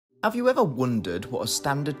Have you ever wondered what a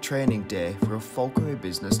standard training day for a falconry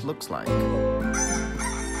business looks like?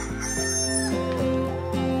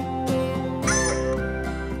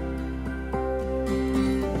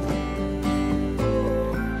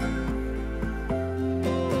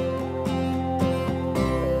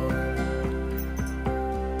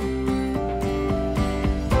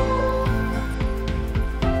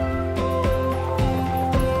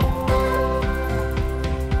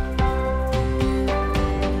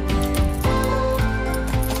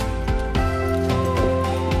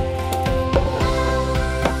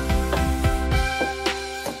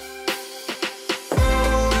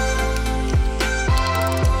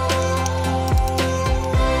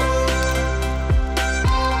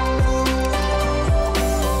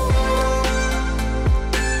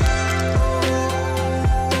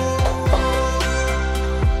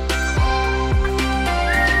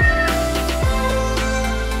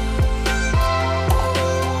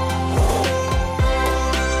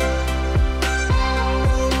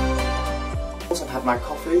 Once I've had my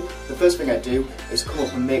coffee, the first thing I do is come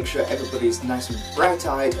up and make sure everybody's nice and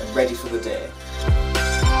bright-eyed and ready for the day.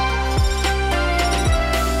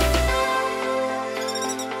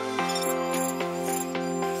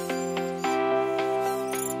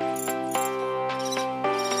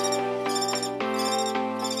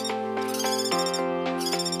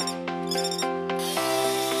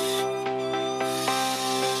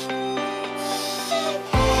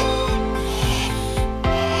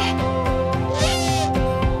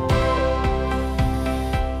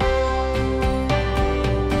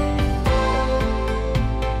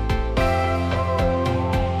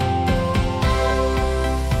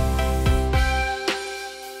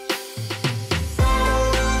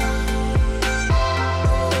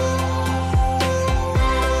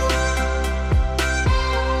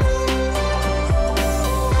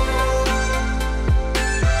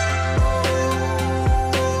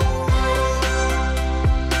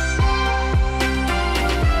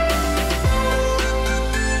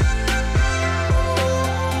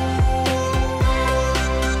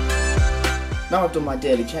 Now I've done my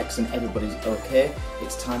daily checks and everybody's okay,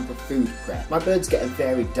 it's time for food prep. My birds get a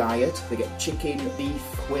varied diet. They get chicken, beef,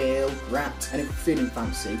 quail, rat, and if we're feeling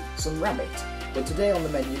fancy, some rabbit. But today on the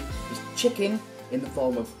menu is chicken in the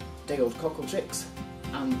form of day-old cockerel chicks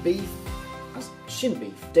and beef as shin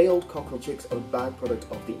beef. Day-old cockerel chicks are a byproduct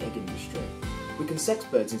of the egg industry. We can sex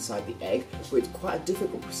birds inside the egg, but it's quite a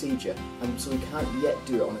difficult procedure, and so we can't yet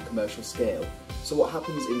do it on a commercial scale. So what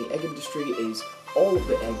happens in the egg industry is all of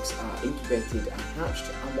the eggs are incubated and hatched,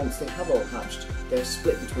 and once they have all hatched, they're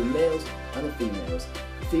split between males and the females.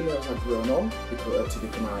 The females are grown on to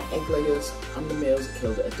become our egg layers, and the males are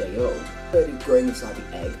killed at a day old. The bird is growing inside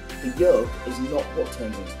the egg. The yolk is not what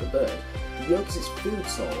turns into the bird. The yolk is its food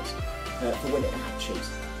source for when it hatches.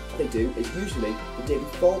 What they do is usually the day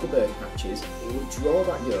before the bird hatches, it will draw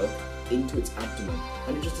that yolk into its abdomen,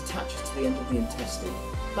 and it just attaches to the end of the intestine.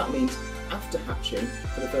 That means after hatching,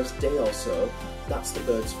 for the first day or so, that's the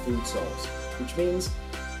bird's food source, which means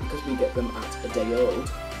because we get them at a day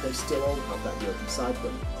old, they still all have that yolk inside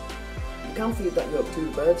them. You can feed that yolk to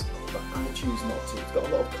the birds, but I choose not to. It's got a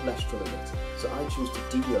lot of cholesterol in it, so I choose to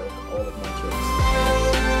de-yolk all of my chicks.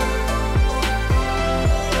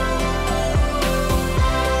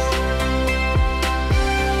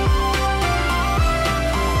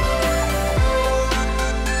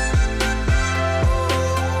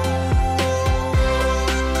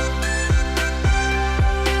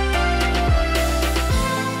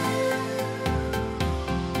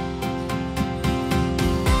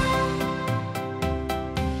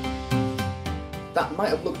 That might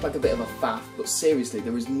have looked like a bit of a faff, but seriously,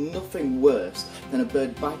 there is nothing worse than a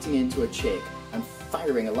bird biting into a chick and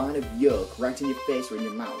firing a line of yolk right in your face or in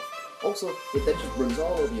your mouth. Also, it then just runs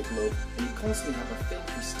all over your glove and you constantly have a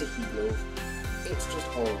filthy, sticky glove. It's just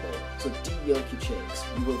horrible. So de-yolk your chicks.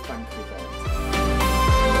 You will thank me for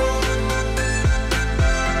it.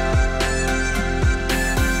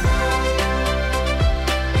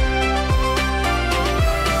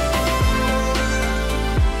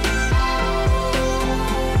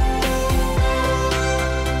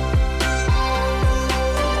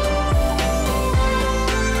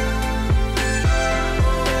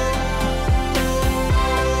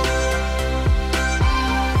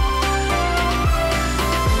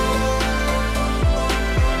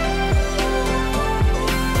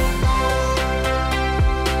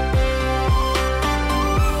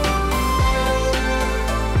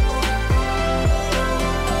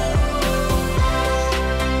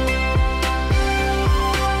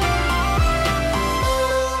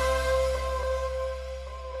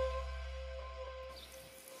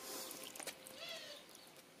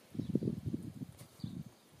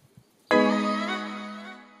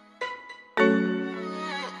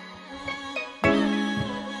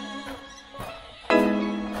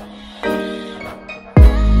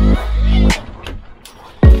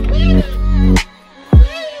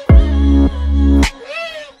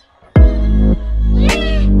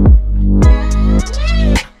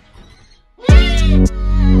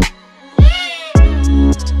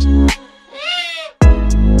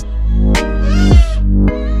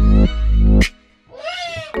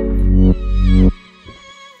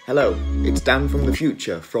 Hello, it's Dan from the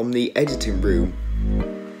future, from the editing room,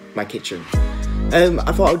 my kitchen.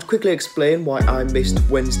 I thought I would quickly explain why I missed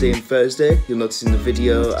Wednesday and Thursday. You'll notice in the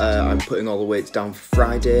video I'm putting all the weights down for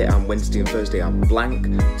Friday, and Wednesday and Thursday are blank.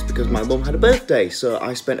 It's because my mum had a birthday, so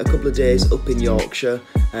I spent a couple of days up in Yorkshire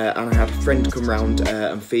and I had a friend come round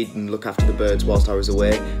and feed and look after the birds whilst I was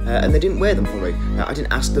away, and they didn't weigh them for me. I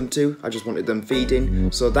didn't ask them to, I just wanted them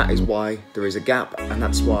feeding, so that is why there is a gap, and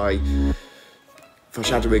that's why,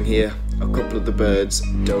 foreshadowing here, a couple of the birds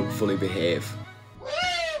don't fully behave.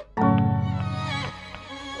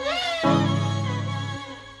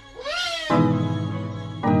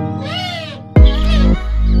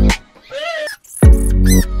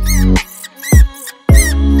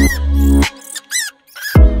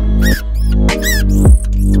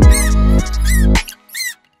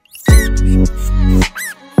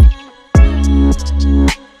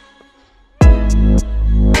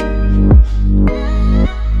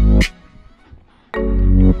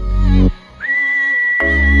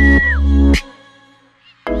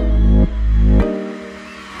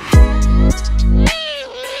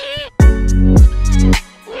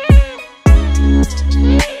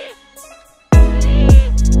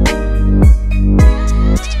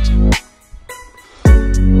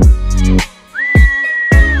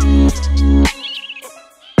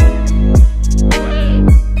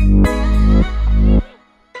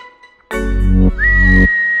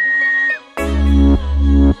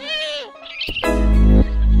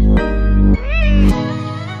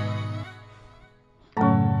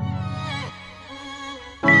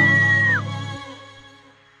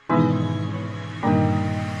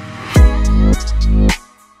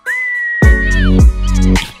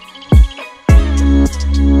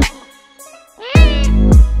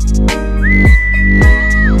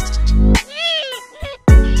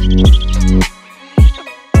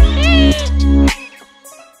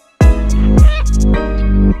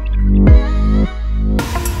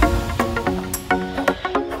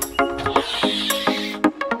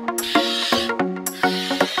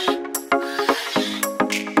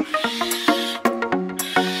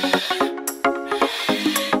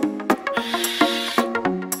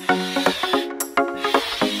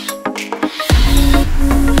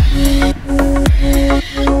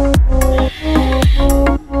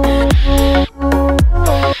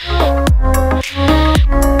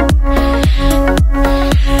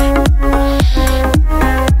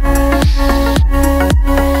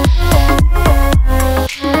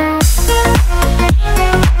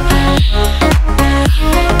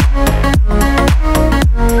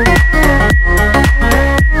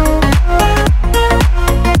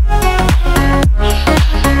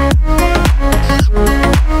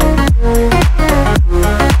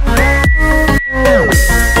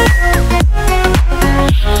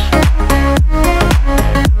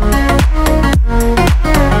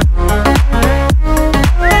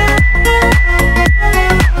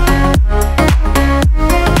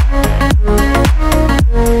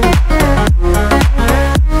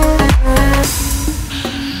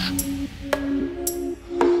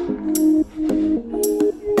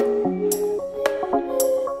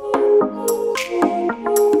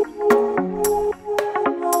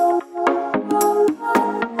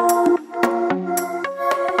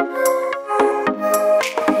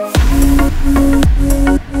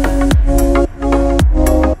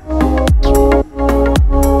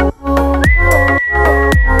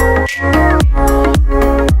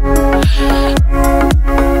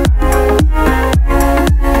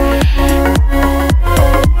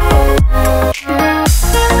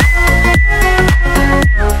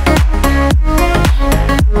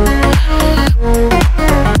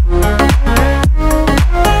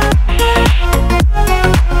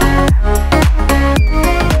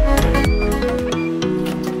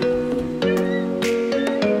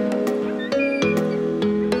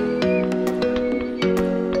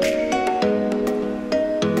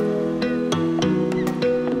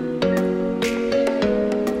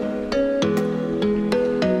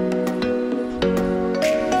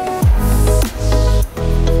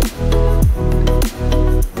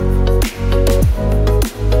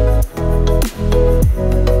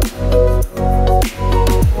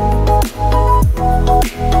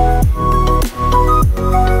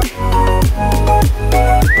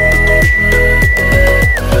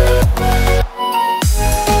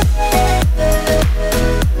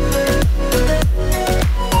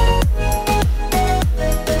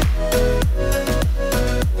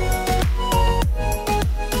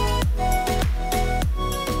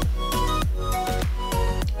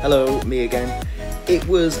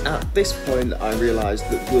 was at this point I realised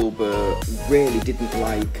that Wilbur really didn't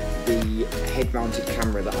like the head-mounted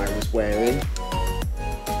camera that I was wearing.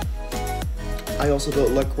 I also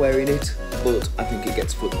don't like wearing it, but I think it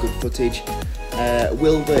gets good footage.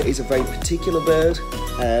 Wilbur is a very particular bird.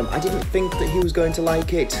 I didn't think that he was going to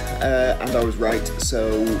like it, and I was right,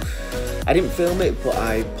 so I didn't film it, but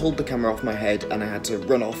I pulled the camera off my head and I had to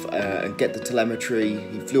run off and get the telemetry.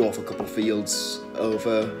 He flew off a couple of fields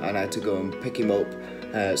over and I had to go and pick him up.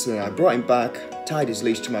 So then I brought him back, tied his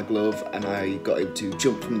leash to my glove, and I got him to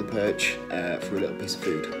jump from the perch for a little piece of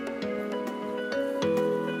food.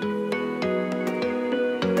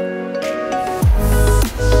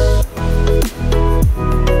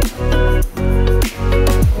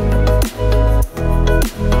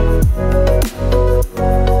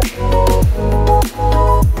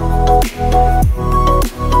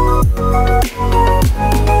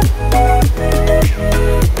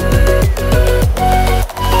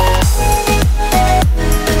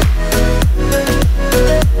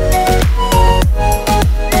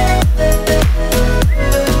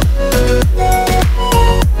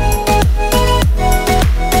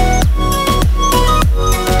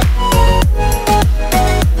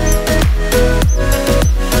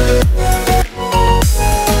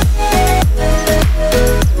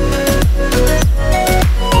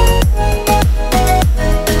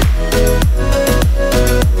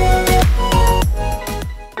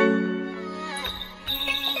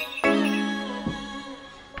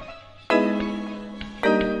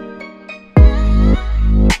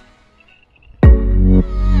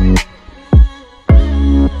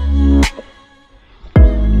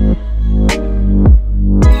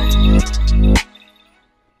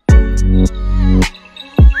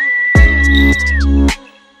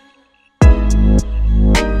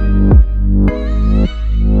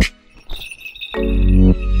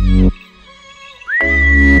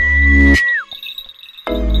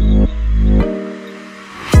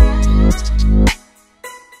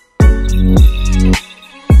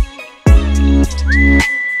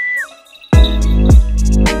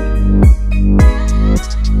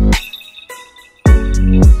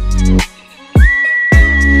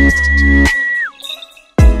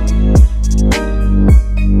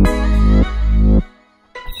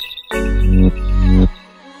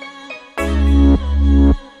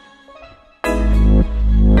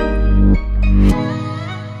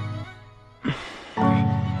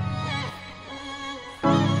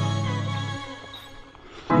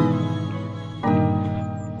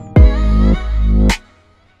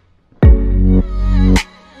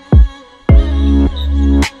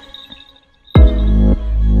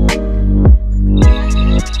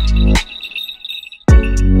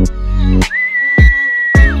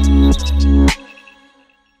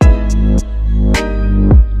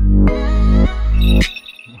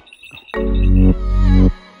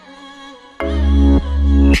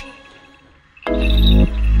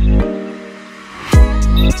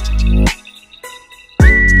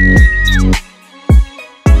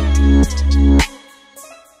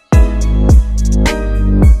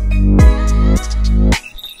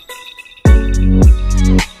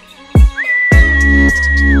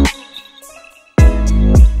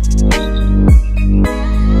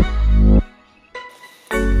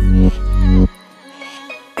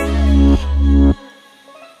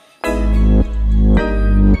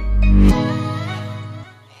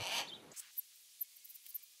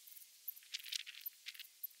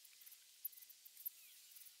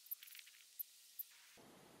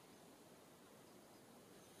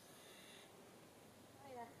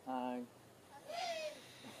 Hi.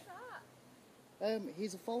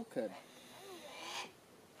 He's a falcon.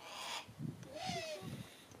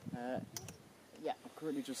 Yeah, I'm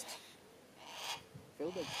currently just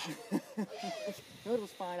filming. No, it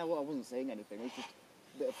was fine. I wasn't saying anything. It was just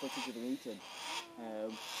a bit of footage of him eating.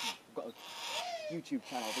 I've got a YouTube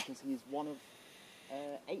channel because he's one of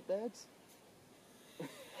 8 birds. You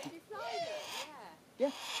fly them, yeah.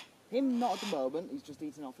 Yeah. Him not at the moment. He's just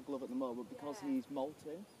eating off a glove at the moment because he's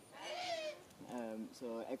molting.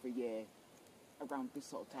 So every year, around this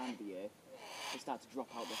sort of time of the year, they start to drop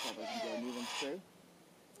out their feathers and grow new ones through.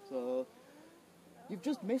 So you've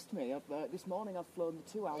just missed me. This morning I've flown the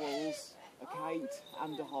 2 owls, a kite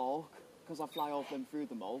and a hawk because I fly over them through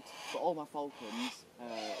the molt. But all my falcons,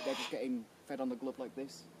 they're just getting fed on the glove like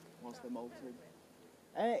this whilst they're molting.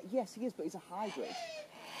 Yes, he is, but he's a hybrid.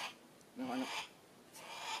 No, hang on.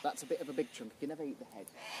 That's a bit of a big chunk. He can never eat the head.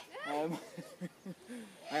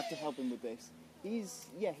 I have to help him with this. He's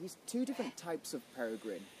 2 different types of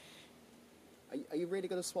peregrine. Are you really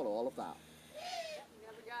going to swallow all of that?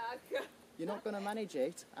 You're not going to manage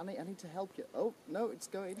it. I need to help you. Oh, no, it's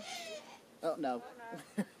going. Oh, no.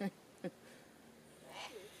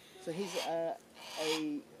 So he's a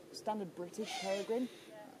standard British peregrine.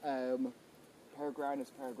 Peregrinus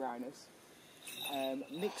peregrinus.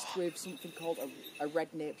 Mixed with something called a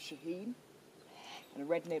red-naped Shaheen. And a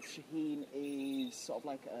red-naped Shaheen is sort of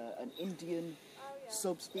like an Indian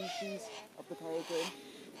subspecies of the peregrine.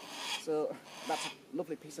 So that's a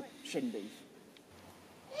lovely piece of shin beef.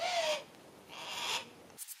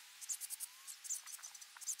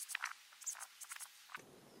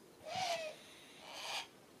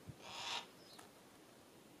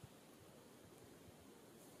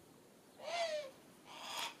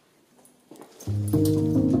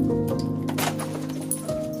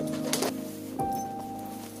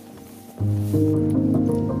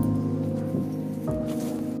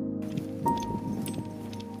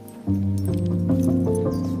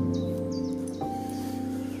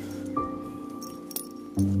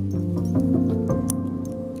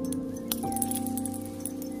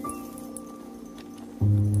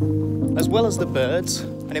 As well as the birds,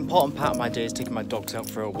 an important part of my day is taking my dogs out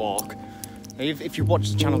for a walk. Now, if you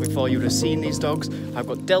watched the channel before, you would have seen these dogs. I've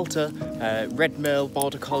got Delta, red male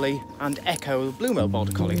border collie, and Echo, the blue male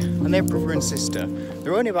border collie, and they're brother and sister.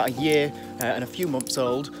 They're only about a year and a few months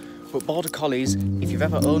old, but border collies, if you've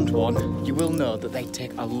ever owned one, you will know that they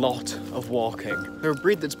take a lot of walking. They're a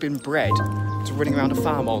breed that's been bred to running around a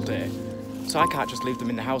farm all day, so I can't just leave them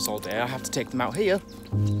in the house all day. I have to take them out here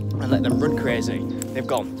and let them run crazy. They've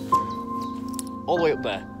gone. All the way up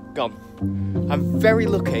there, gone. I'm very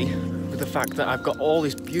lucky with the fact that I've got all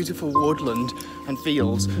this beautiful woodland and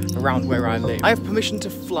fields around where I live. I have permission to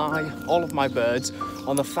fly all of my birds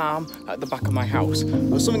on the farm at the back of my house.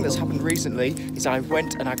 But something that's happened recently is I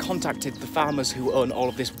went and I contacted the farmers who own all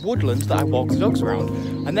of this woodland that I walk the dogs around,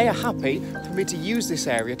 and they are happy for me to use this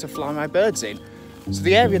area to fly my birds in. So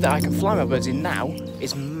the area that I can fly my birds in now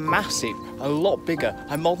is massive, a lot bigger.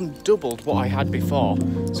 I more than doubled what I had before.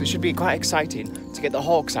 So it should be quite exciting to get the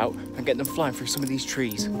hawks out and get them flying through some of these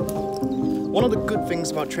trees. One of the good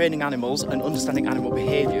things about training animals and understanding animal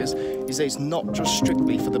behaviours is that it's not just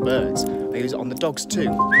strictly for the birds. I use it on the dogs too.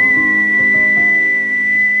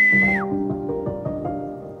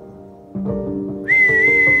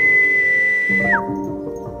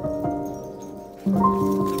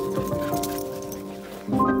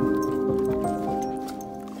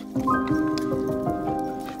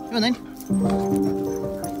 Come on then.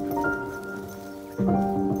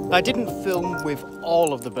 I didn't film with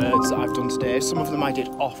all of the birds that I've done today. Some of them I did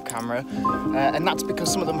off camera, and that's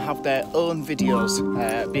because some of them have their own videos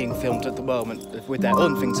being filmed at the moment with their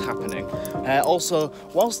own things happening. Also,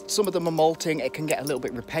 whilst some of them are molting, it can get a little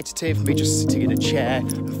bit repetitive, me just sitting in a chair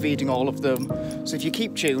and feeding all of them. So if you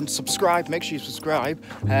keep tuned, subscribe, make sure you subscribe,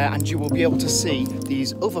 and you will be able to see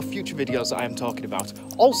these other future videos that I am talking about.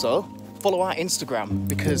 Also, follow our Instagram,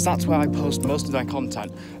 because that's where I post most of my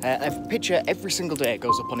content. A picture every single day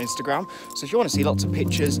goes up on Instagram, so if you want to see lots of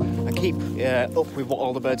pictures and keep up with what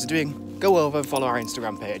all the birds are doing, go over and follow our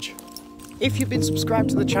Instagram page. If you've been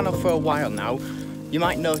subscribed to the channel for a while now, you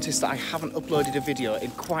might notice that I haven't uploaded a video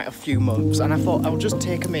in quite a few months, and I thought I'll just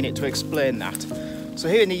take a minute to explain that. So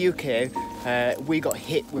here in the UK, we got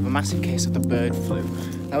hit with a massive case of the bird flu.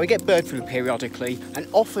 Now we get bird flu periodically, and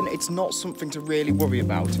often it's not something to really worry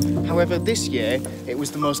about. However, this year it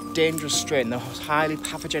was the most dangerous strain, the most highly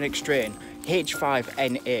pathogenic strain,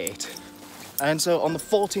 H5N8. And so on the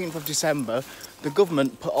 14th of December, the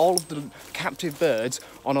government put all of the captive birds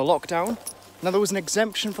on a lockdown. Now there was an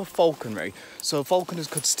exemption for falconry, so falconers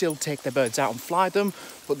could still take their birds out and fly them,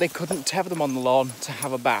 but they couldn't tether them on the lawn to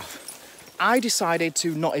have a bath. I decided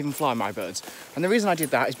to not even fly my birds, and the reason I did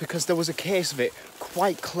that is because there was a case of it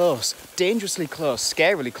quite close, dangerously close,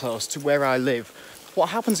 scarily close to where I live. What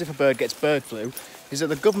happens if a bird gets bird flu is that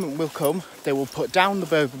the government will come, they will put down the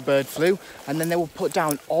bird flu, and then they will put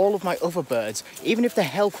down all of my other birds, even if they're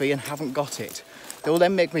healthy and haven't got it. They will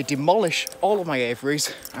then make me demolish all of my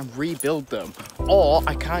aviaries and rebuild them, or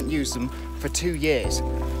I can't use them for 2 years.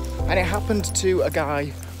 And it happened to a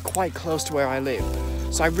guy quite close to where I live.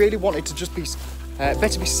 So I really wanted to just be,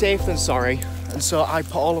 better be safe than sorry, and so I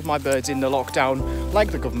put all of my birds in the lockdown,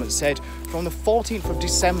 like the government said, from the 14th of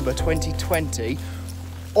December 2020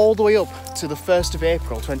 all the way up to the 1st of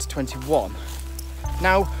April 2021.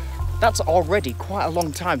 Now, that's already quite a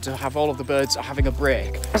long time to have all of the birds having a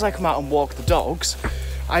break. As I come out and walk the dogs,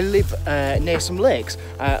 I live near some lakes,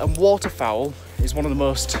 and waterfowl is one of the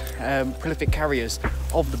most prolific carriers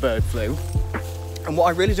of the bird flu. And what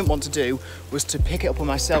I really didn't want to do was to pick it up on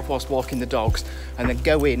myself whilst walking the dogs and then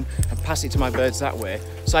go in and pass it to my birds that way.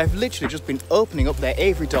 So I've literally just been opening up their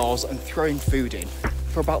aviary doors and throwing food in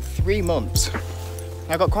for about 3 months.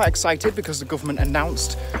 I got quite excited because the government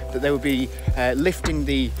announced that they would be lifting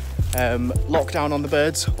the lockdown on the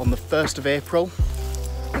birds on the 1st of April.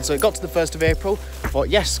 And so it got to the 1st of April, I thought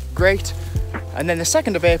yes, great. And then the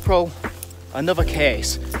 2nd of April, another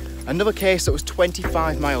case that was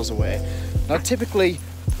 25 miles away. Now typically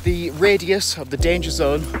the radius of the danger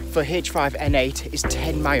zone for H5N8 is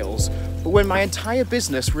 10 miles, but when my entire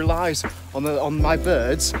business relies on my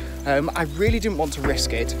birds, I really didn't want to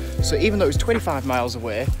risk it. So even though it was 25 miles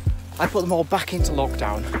away, I put them all back into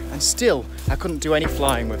lockdown, and still I couldn't do any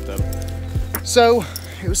flying with them. So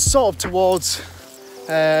it was sort of towards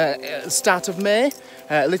start of May,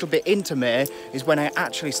 a little bit into May, is when I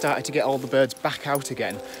actually started to get all the birds back out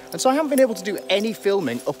again. And so I haven't been able to do any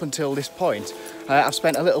filming up until this point. I've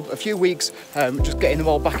spent a few weeks just getting them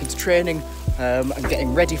all back into training and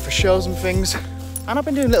getting ready for shows and things. And I've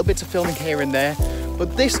been doing little bits of filming here and there.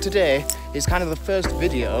 But this today is kind of the first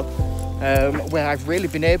video where I've really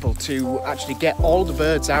been able to actually get all the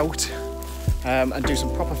birds out and do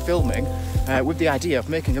some proper filming with the idea of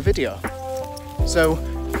making a video. So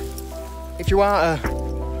if you are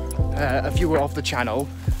a viewer of the channel,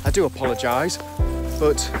 I do apologise,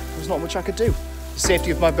 but there's not much I could do. The safety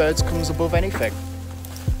of my birds comes above anything.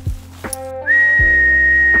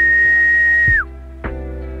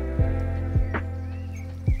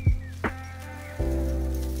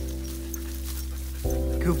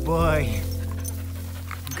 Good boy.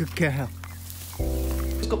 Good girl.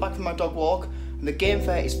 Just got back from my dog walk and the game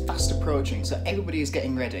fair is fast approaching, so everybody is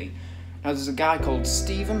getting ready. Now there's a guy called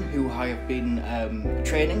Stephen who I have been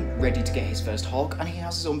training, ready to get his first hog, and he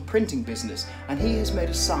has his own printing business, and he has made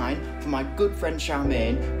a sign for my good friend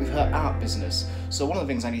Charmaine with her art business. So one of the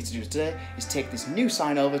things I need to do today is take this new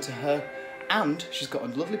sign over to her, and she's got a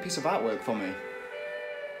lovely piece of artwork for me.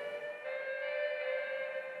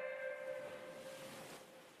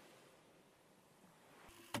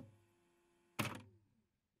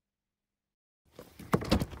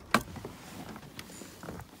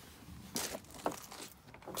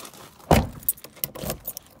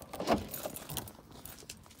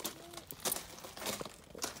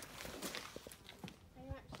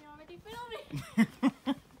 I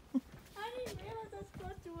didn't realise I was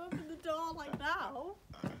supposed to open the door like now.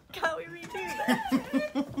 Can't we redo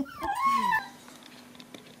this?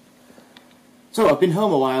 So I've been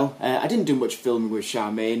home a while. I didn't do much filming with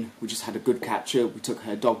Charmaine. We just had a good catch up. We took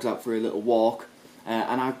her dogs out for a little walk.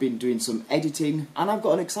 And I've been doing some editing. And I've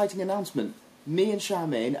got an exciting announcement. Me and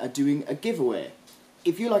Charmaine are doing a giveaway.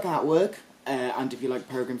 If you like artwork, and if you like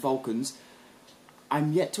peregrine falcons,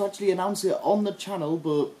 I'm yet to actually announce it on the channel,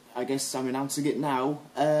 but I guess I'm announcing it now.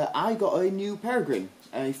 I got a new peregrine,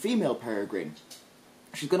 a female peregrine.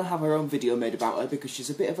 She's going to have her own video made about her because she's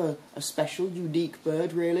a bit of a special, unique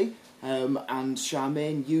bird, really. And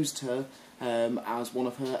Charmaine used her as one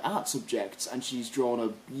of her art subjects, and she's drawn a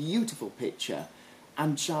beautiful picture.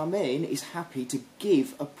 And Charmaine is happy to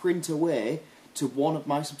give a print away to one of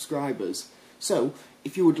my subscribers. So,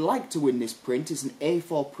 if you would like to win this print, it's an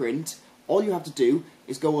A4 print. All you have to do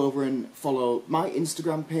is go over and follow my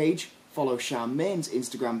Instagram page, follow Charmaine's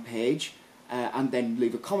Instagram page, and then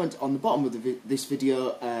leave a comment on the bottom of this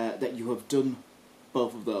video that you have done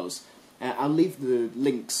both of those. I'll leave the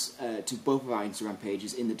links to both of our Instagram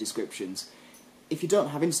pages in the descriptions. If you don't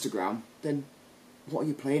have Instagram, then what are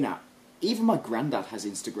you playing at? Even my granddad has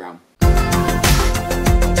Instagram.